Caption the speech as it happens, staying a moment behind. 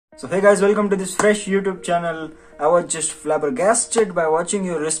So hey guys, welcome to this fresh YouTube channel. I was just flabbergasted by watching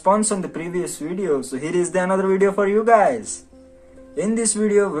your response on the previous video. So here is the another video for you guys. In this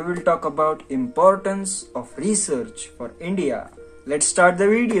video, we will talk about importance of research for India. Let's start the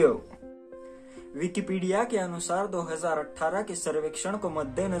video. Wikipedia के अनुसार 2018 के सर्वेक्षण को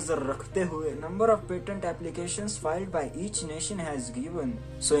मद्देनजर रखते हुए number of patent applications filed by each nation has given.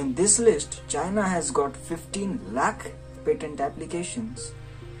 So in this list China has got 15 lakh patent applications.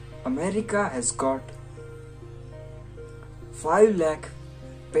 America has got 5 lakh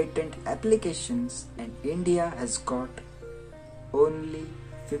patent applications and India has got only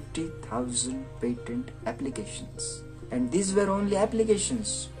 50,000 patent applications. And these were only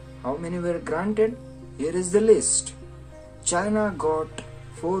applications. How many were granted? Here is the list. China got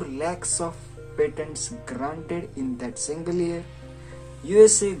 4 lakhs of patents granted in that single year.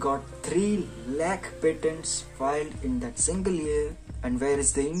 USA got 3 lakh patents filed in that single year. And where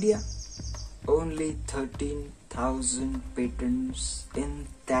is the India? Only 13,000 patents in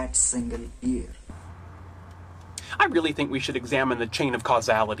that single year. I really think we should examine the chain of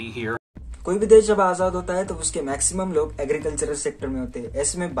causality here. कोई भी देश जब आजाद होता है तो उसके maximum लोग agricultural sector में होते हैं.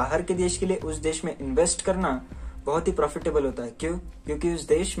 ऐसे में बाहर के देश के लिए उस देश में इन्वेस्ट करना बहुत ही प्रॉफिटेबल होता है. क्यों? क्योंकि उस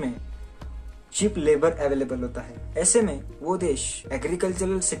देश में चीप लेबर अवेलेबल होता है. ऐसे में वो देश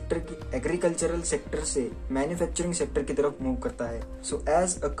एग्रीकल्चरल सेक्टर से मैन्युफैक्चरिंग सेक्टर की तरफ मूव करता है. So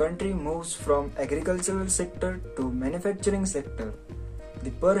as a country moves from agricultural sector to manufacturing sector, the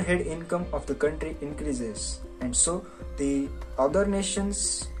पर head income of the country increases, and so the other Nations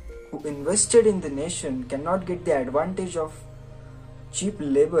who invested in the nation cannot get the advantage of cheap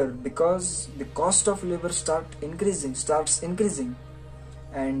labor because the cost of labor starts increasing,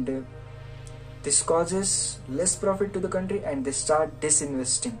 and this causes less profit to the country and they start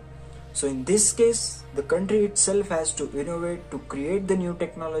disinvesting. So in this case, the country itself has to innovate, to create the new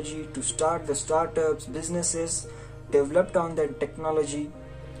technology, to start the startups, businesses developed on that technology.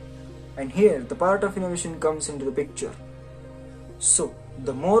 And here the part of innovation comes into the picture. So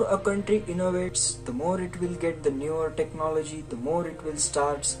the more a country innovates, the more it will get the newer technology, the more it will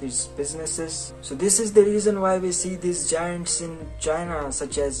start its businesses. So this is the reason why we see these giants in China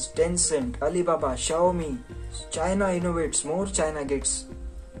such as Tencent, Alibaba, Xiaomi. China innovates more, China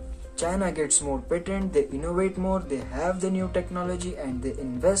gets more patent, they innovate more, they have the new technology and they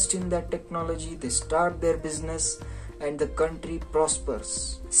invest in that technology, they start their business and the country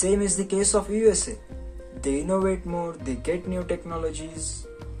prospers. Same is the case of USA. They innovate more, they get new technologies,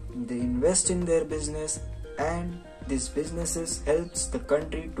 they invest in their business, and these businesses helps the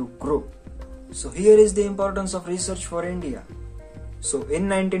country to grow. So here is the importance of research for India. So in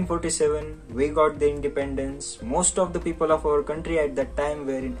 1947 we got the independence. Most of the people of our country at that time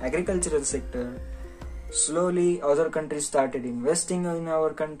were in agricultural sector. Slowly other countries started investing in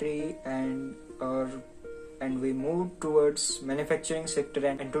our country and we moved towards manufacturing sector,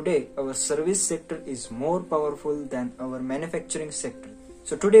 and today our service sector is more powerful than our manufacturing sector.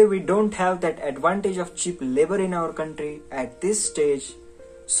 So today we don't have that advantage of cheap labor in our country at this stage.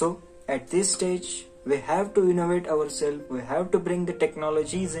 So at this stage we have to innovate ourselves, we have to bring the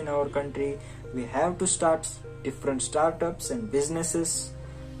technologies in our country, we have to start different startups and businesses,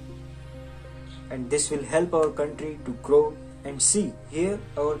 and this will help our country to grow. And see, here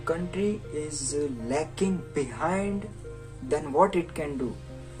our country is lacking behind than what it can do,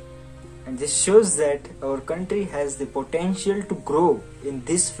 and this shows that our country has the potential to grow in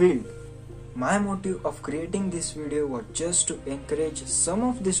this field. My motive of creating this video was just to encourage some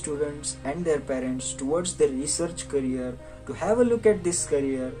of the students and their parents towards their research career, to have a look at this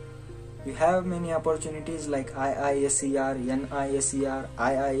career. You have many opportunities like IISER, NISER,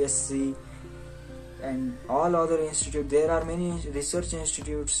 IISC and all other institutes. There are many research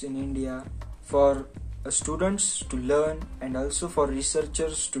institutes in India for students to learn and also for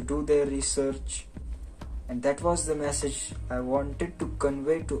researchers to do their research, and that was the message I wanted to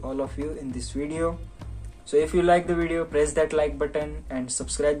convey to all of you in this video. So if you like the video, press that like button and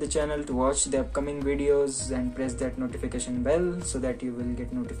subscribe the channel to watch the upcoming videos, and press that notification bell so that you will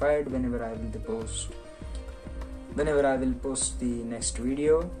get notified whenever I will post the next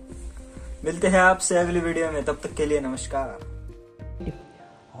video. मिलते हैं आपसे अगली video में, तब तक के लिए नमस्कार.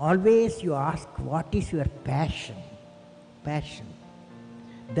 Always you ask what is your passion.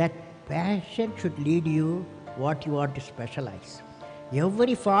 That passion should lead you what you want to specialize.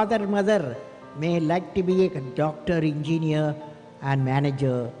 Every father mother may like to be a doctor, engineer and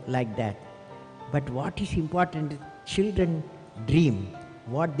manager like that. But what is important is children dream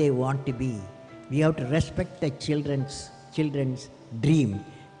what they want to be. We have to respect the children's dream.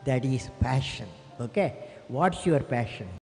 That is passion. Okay? What's your passion?